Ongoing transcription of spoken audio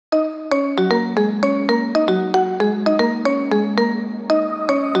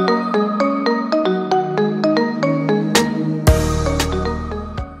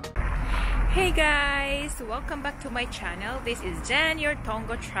my channel. This is Jen, your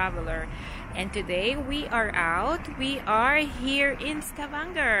Tonga traveler, and today we are out. We are here in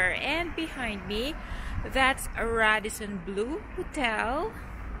Stavanger, and behind me, that's a Radisson Blue Hotel.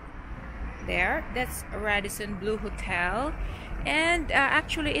 There, that's a Radisson Blue Hotel, and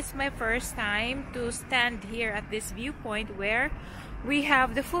actually it's my first time to stand here at this viewpoint where we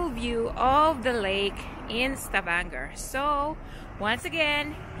have the full view of the lake in Stavanger. So once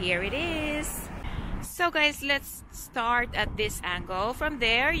again, here it is. So guys, let's start at this angle. From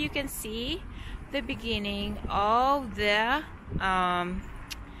there you can see the beginning of the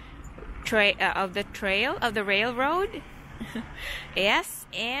railroad. Yes,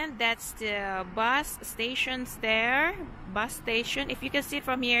 and that's the bus stations there. Bus station, if you can see it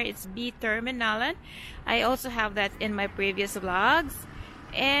from here, it's B Terminalen. I also have that in my previous vlogs.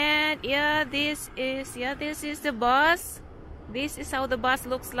 And yeah, this is the bus. This is how the bus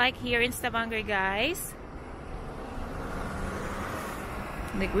looks like here in Stavanger, guys.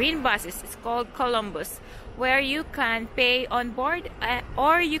 The green bus is called Columbus, where you can pay on board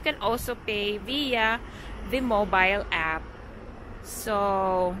or you can also pay via the mobile app.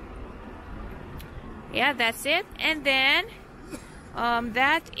 So yeah, that's it. And then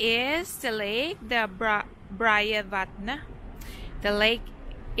that is the lake, the Breiavatnet, the lake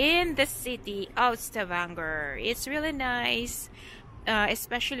in the city of Stavanger. It's really nice,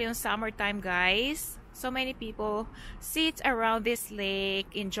 especially in summertime, guys. So many people sit around this lake,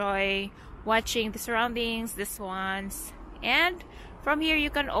 enjoy watching the surroundings, the swans. And from here you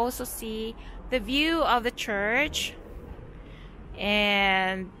can also see the view of the church.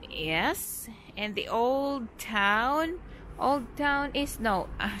 And yes, and the old town is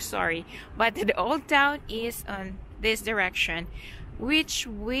but the old town is on this direction, which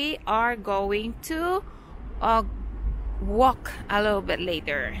we are going to walk a little bit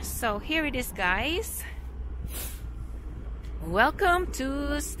later. So here it is, guys. Welcome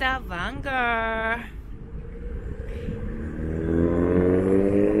to Stavanger.